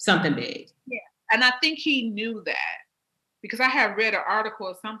else, something big. Yeah. And I think he knew that because I had read an article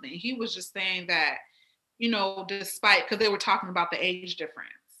or something. He was just saying that, you know, despite, because they were talking about the age difference.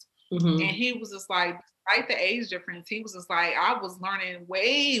 Mm-hmm. And he was just like, despite the age difference, he was just like, I was learning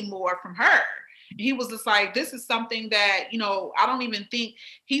way more from her. He was just like, this is something that, I don't even think,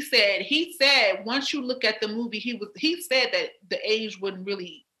 he said once you look at the movie, he said that the age wouldn't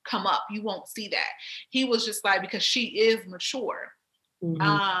really come up. You won't see that. He was just like, because she is mature.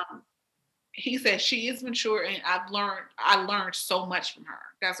 Mm-hmm. He said she is mature, and I learned so much from her.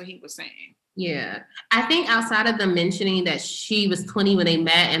 That's what he was saying. Yeah. I think outside of them mentioning that she was 20 when they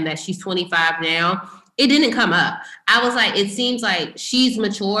met and that she's 25 now, it didn't come up. I was like, it seems like she's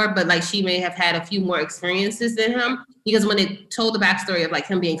mature, but like she may have had a few more experiences than him, because when it told the backstory of like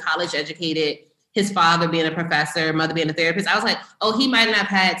him being college educated, his father being a professor, mother being a therapist, I was like, oh, he might not have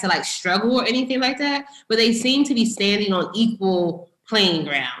had to like struggle or anything like that, but they seem to be standing on equal playing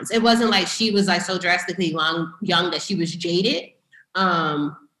grounds. It wasn't like she was like so drastically young that she was jaded.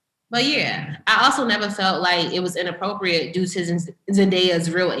 But yeah, I also never felt like it was inappropriate due to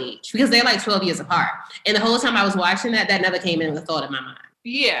Zendaya's real age, because they're like 12 years apart. And the whole time I was watching that never came in the thought in my mind.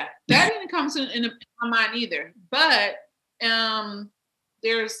 Yeah, that didn't come in my mind either. But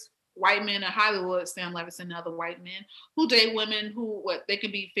there's white men in Hollywood, Sam Levinson and other white men, who date women who, they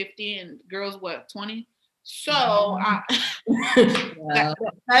can be 50 and girls, 20? So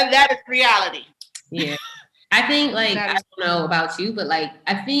that is reality. Yeah. I think like, I don't know about you, but like,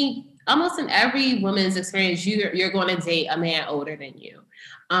 I think almost in every woman's experience, you're going to date a man older than you.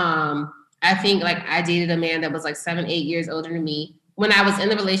 I think like I dated a man that was like 7-8 years older than me. When I was in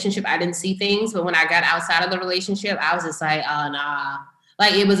the relationship, I didn't see things, but when I got outside of the relationship, I was just like, oh, nah.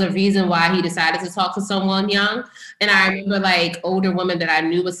 Like it was a reason why he decided to talk to someone young. And I remember like older women that I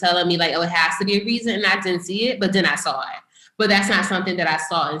knew was telling me like, oh, it has to be a reason. And I didn't see it, but then I saw it. But that's not something that I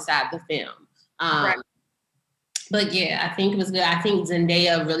saw inside the film. Right. But yeah, I think it was good. I think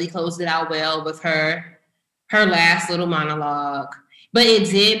Zendaya really closed it out well with her last little monologue. But it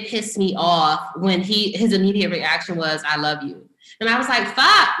did piss me off when his immediate reaction was, I love you. And I was like,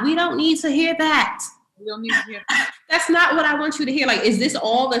 fuck, we don't need to hear that. We don't need to hear that. That's not what I want you to hear. Like, is this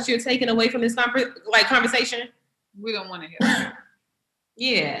all that you're taking away from this conversation? We don't want to hear that.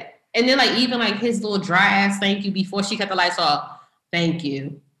 Yeah. And then like even like his little dry ass thank you before she cut the lights off. Thank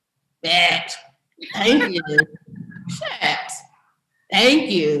you. Bitch. Thank you. Shit.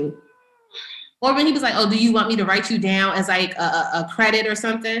 Thank you. Or when he was like, oh, do you want me to write you down as like a credit or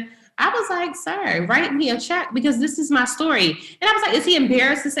something? I was like, sir, write me a check because this is my story. And I was like, is he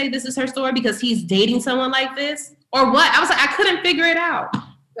embarrassed to say this is her story because he's dating someone like this? Or what? I was like, I couldn't figure it out.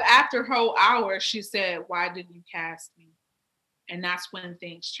 But after a whole hour, she said, why didn't you cast me? And that's when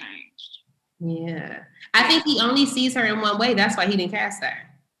things changed. Yeah. I think he only sees her in one way. That's why he didn't cast her.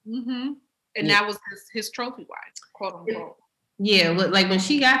 Mm-hmm. And that was his trophy wife, quote unquote. Yeah, like when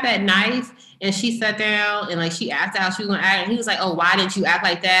she got that knife and she sat down and like she asked how she was gonna act, and he was like, "Oh, why didn't you act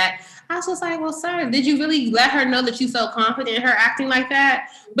like that?" I was just like, "Well, sir, did you really let her know that you felt confident in her acting like that?"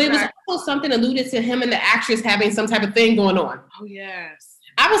 But it was also something alluded to him and the actress having some type of thing going on. Oh yes.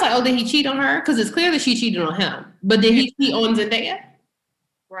 I was like, "Oh, did he cheat on her?" Because it's clear that she cheated on him. But did he cheat on Zendaya?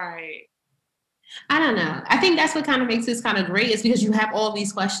 Right. I don't know. I think that's what kind of makes this kind of great, is because you have all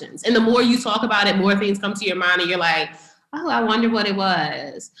these questions, and the more you talk about it, more things come to your mind, and you're like, oh, I wonder what it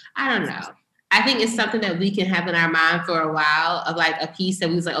was. I don't know. I think it's something that we can have in our mind for a while, of like a piece that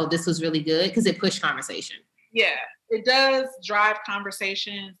we was like, oh, this was really good, because it pushed conversation. Yeah, it does drive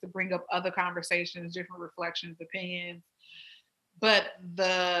conversations to bring up other conversations, different reflections, opinions. But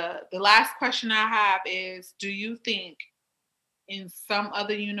the last question I have is, do you think in some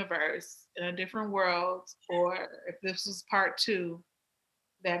other universe, in a different world, or if this was part 2,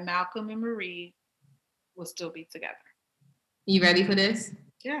 that Malcolm and Marie will still be together? You ready for this?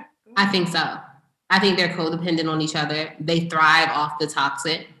 Yeah. I think so. I think they're codependent on each other. They thrive off the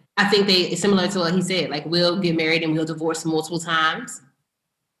toxic. I think similar to what he said, like we'll get married and we'll divorce multiple times.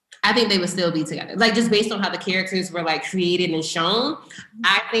 I think they would still be together. Like just based on how the characters were like created and shown,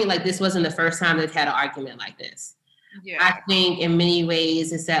 I think like this wasn't the first time they've had an argument like this. Yeah. I think in many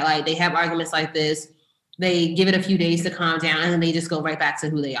ways it's that like they have arguments like this, they give it a few days to calm down, and then they just go right back to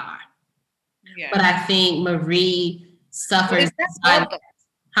who they are. Yeah. But I think Marie suffers. Is that love?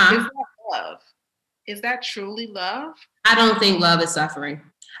 Huh? Is that love? Is that truly love? I don't think love is suffering.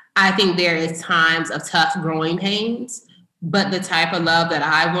 I think there is times of tough growing pains, but the type of love that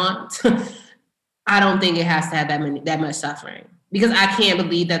I want, I don't think it has to have that much suffering, because I can't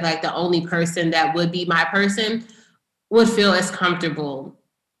believe that like the only person that would be my person would feel as comfortable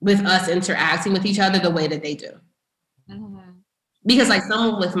with us interacting with each other the way that they do. Mm-hmm. Because like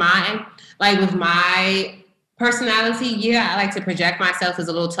someone with my personality, yeah, I like to project myself as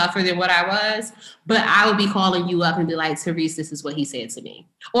a little tougher than what I was, but I would be calling you up and be like, Therese, this is what he said to me.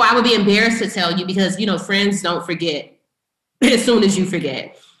 Or I would be embarrassed to tell you because, friends don't forget as soon as you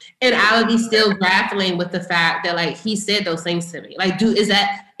forget. And I would be still grappling with the fact that like he said those things to me. Like,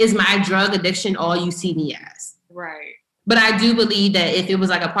 is my drug addiction all you see me as? Right. But I do believe that if it was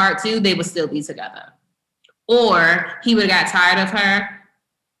like a part 2, they would still be together. Or he would have got tired of her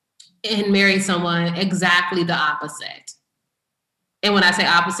and married someone exactly the opposite. And when I say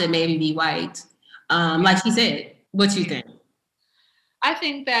opposite, maybe be white. Like she said, what you think? I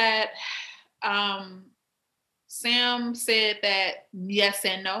think that Sam said that yes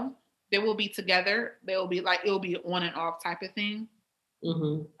and no. They will be together. They will be like, it will be on and off type of thing.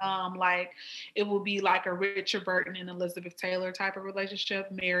 Mm-hmm. Like it will be like a Richard Burton and Elizabeth Taylor type of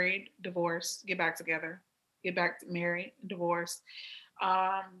relationship: married, divorced, get back together, get back married, divorced.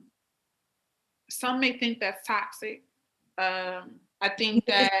 Some may think that's toxic. I think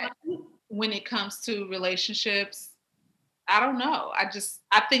that when it comes to relationships, I don't know. I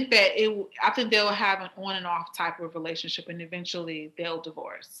think they'll have an on and off type of relationship, and eventually they'll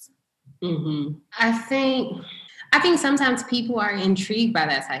divorce. Mm-hmm. I think sometimes people are intrigued by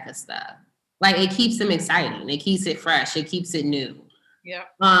that type of stuff. Like it keeps them exciting. It keeps it fresh. It keeps it new. Yeah.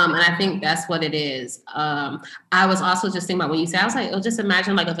 And I think that's what it is. I was also just thinking about when you said, I was like, oh, just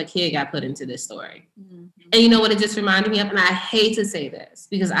imagine like if a kid got put into this story. Mm-hmm. And you know what it just reminded me of? And I hate to say this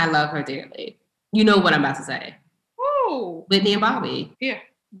because I love her dearly. You know what I'm about to say. Ooh. Whitney and Bobby. Yeah.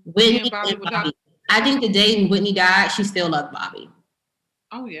 Whitney and Bobby. I think the day Whitney died, she still loved Bobby.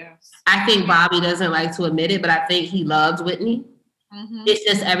 Oh, yes. I think Bobby doesn't like to admit it, but I think he loved Whitney. Mm-hmm. It's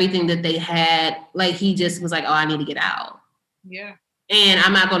just everything that they had. Like he just was like, oh, I need to get out. Yeah. And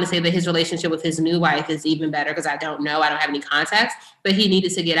I'm not going to say that his relationship with his new wife is even better because I don't know. I don't have any context. But he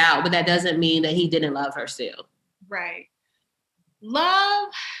needed to get out. But that doesn't mean that he didn't love her still. Right. Love.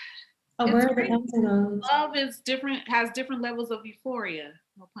 Love is different, has different levels of euphoria.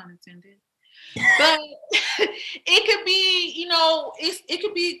 No pun intended. But it could be, it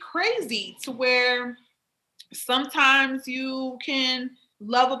could be crazy to where sometimes you can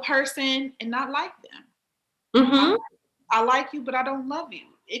love a person and not like them. Mm-hmm. I like you, but I don't love you.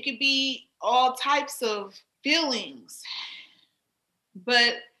 It could be all types of feelings.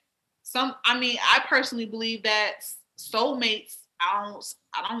 But I personally believe that soulmates, I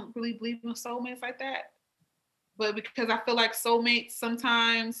don't really believe in soulmates like that. But because I feel like soulmates,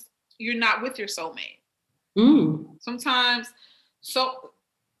 sometimes you're not with your soulmate. Mm. Sometimes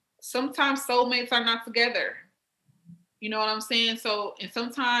soulmates are not together. You know what I'm saying? So, and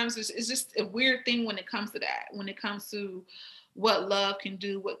sometimes it's just a weird thing when it comes to that, when it comes to what love can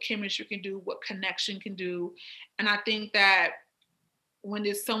do, what chemistry can do, what connection can do. And I think that when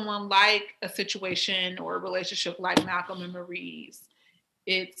it's someone like a situation or a relationship like Malcolm and Marie's,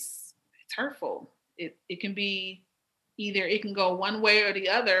 it's hurtful. It can be either, it can go one way or the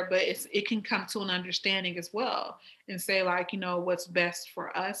other, but it can come to an understanding as well and say like, what's best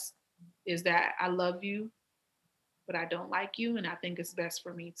for us is that I love you, but I don't like you, and I think it's best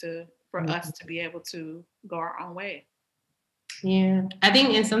for us to be able to go our own way. Yeah, I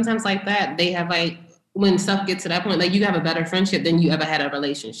think, and sometimes like that, they have like, when stuff gets to that point, like you have a better friendship than you ever had a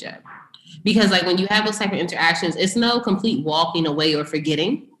relationship. Because like when you have those type of interactions, it's no complete walking away or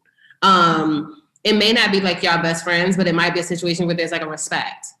forgetting. It may not be like y'all best friends, but it might be a situation where there's like a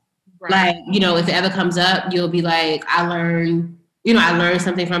respect. Right. Like, if it ever comes up, you'll be like, I learned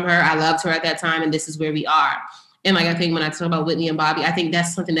something from her. I loved her at that time, and this is where we are. And like, I think when I talk about Whitney and Bobby, I think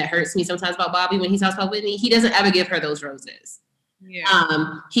that's something that hurts me sometimes about Bobby. When he talks about Whitney, he doesn't ever give her those roses.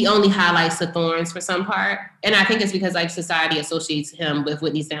 Yeah. He only highlights the thorns for some part. And I think it's because like society associates him with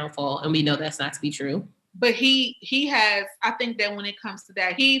Whitney's downfall. And we know that's not to be true. But he has, I think that when it comes to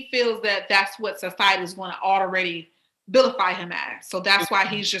that, he feels that that's what society is going to already vilify him as. So that's why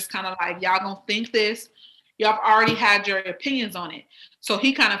he's just kind of like, y'all gonna think this. Y'all have already had your opinions on it. So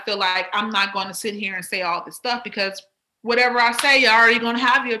he kind of feel like, I'm not going to sit here and say all this stuff because whatever I say, you're already going to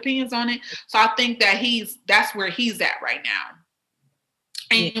have your opinions on it. So I think that that's where he's at right now.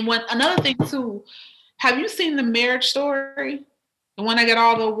 And another thing too, have you seen The Marriage Story? The one that got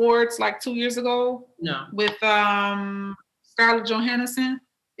all the awards like 2 years ago? No. With Scarlett Johansson?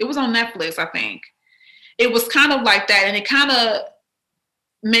 It was on Netflix, I think. It was kind of like that, and it kind of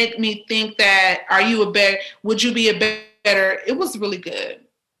made me think that, would you be a better, it was really good.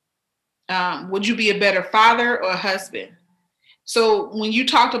 Would you be a better father or a husband? So when you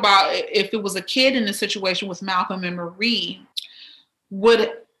talked about if it was a kid in the situation with Malcolm and Marie,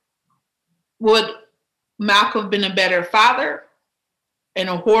 would Malcolm have been a better father and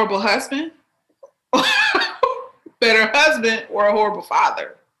a horrible husband? Better husband or a horrible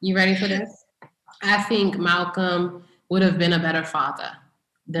father? You ready for this? I think Malcolm would have been a better father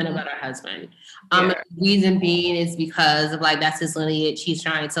than a better husband. The reason being is because of like that's his lineage. He's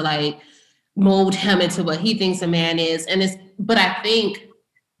trying to like mold him into what he thinks a man is. But I think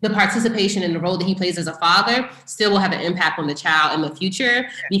the participation in the role that he plays as a father still will have an impact on the child in the future,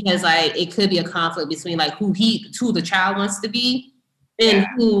 because like it could be a conflict between like who the child wants to be and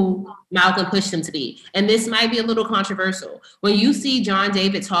who Malcolm pushed him to be. And this might be a little controversial. When you see John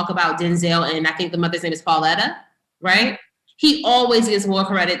David talk about Denzel, and I think the mother's name is Pauletta, right? He always gives more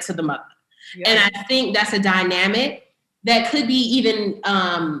credit to the mother. And I think that's a dynamic that could be even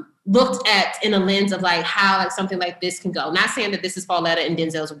looked at in a lens of like how like something like this can go. Not saying that this is Pauletta and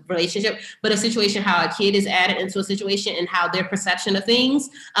Denzel's relationship, but a situation how a kid is added into a situation and how their perception of things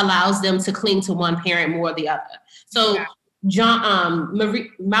allows them to cling to one parent more than the other. So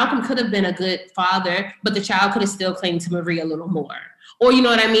Malcolm could have been a good father, but the child could have still claimed to Marie a little more. Or you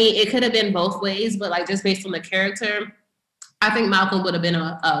know what I mean? It could have been both ways, but like just based on the character, I think Malcolm would have been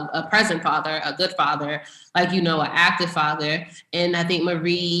a present father, a good father, like, you know, an active father. And I think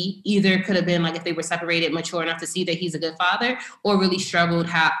Marie either could have been like, if they were separated, mature enough to see that he's a good father, or really struggled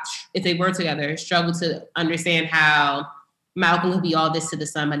if they were together, struggled to understand how Malcolm would be all this to the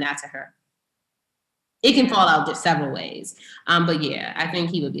son, but not to her. It can fall out just several ways. But yeah, I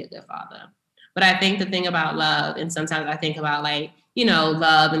think he would be a good father. But I think the thing about love, and sometimes I think about like, you know,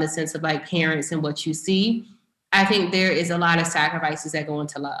 love in the sense of like parents and what you see, I think there is a lot of sacrifices that go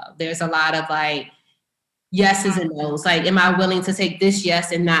into love. There's a lot of like yeses and nos. Like, am I willing to take this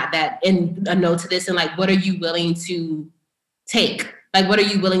yes and not that, and a no to this? And like, what are you willing to take? Like, what are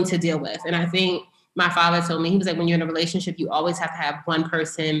you willing to deal with? And I think my father told me, he was like, when you're in a relationship, you always have to have one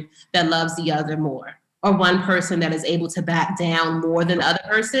person that loves the other more, or one person that is able to back down more than the other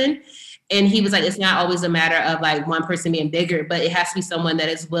person. And he was like, it's not always a matter of like one person being bigger, but it has to be someone that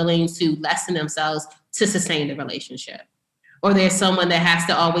is willing to lessen themselves to sustain the relationship. Or there's someone that has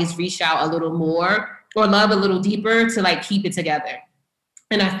to always reach out a little more or love a little deeper to like keep it together.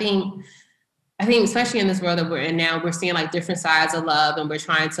 And I think especially in this world that we're in now, we're seeing like different sides of love, and we're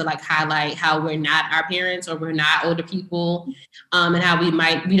trying to like highlight how we're not our parents or we're not older people, and how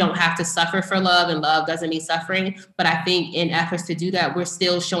we don't have to suffer for love, and love doesn't mean suffering. But I think in efforts to do that, we're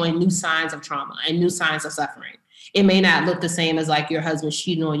still showing new signs of trauma and new signs of suffering. It may not look the same as like your husband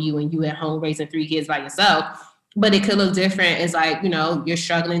cheating on you and you at home raising 3 kids by yourself, but it could look different as like, you know, you're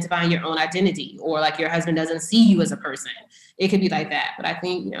struggling to find your own identity, or like your husband doesn't see you as a person. It could be like that. But I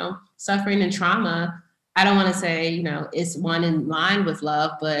think, you know, suffering and trauma, I don't want to say, you know, it's one in line with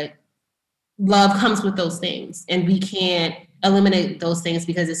love, but love comes with those things. And we can't eliminate those things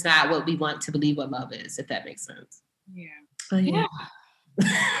because it's not what we want to believe what love is, if that makes sense. Yeah. But yeah.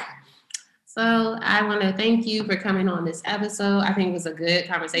 So I want to thank you for coming on this episode. I think it was a good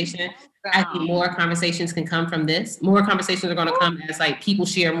conversation. I think more conversations can come from this. More conversations are going to come as like people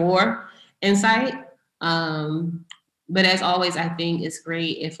share more insight. But as always, I think it's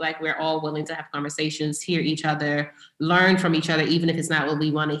great if like we're all willing to have conversations, hear each other, learn from each other, even if it's not what we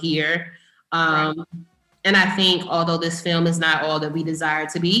want to hear. And I think although this film is not all that we desire it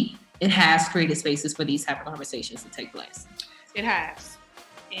to be, it has created spaces for these type of conversations to take place. It has.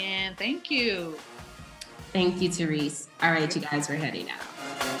 And thank you. Thank you, Therese. All right, you guys, we're heading out.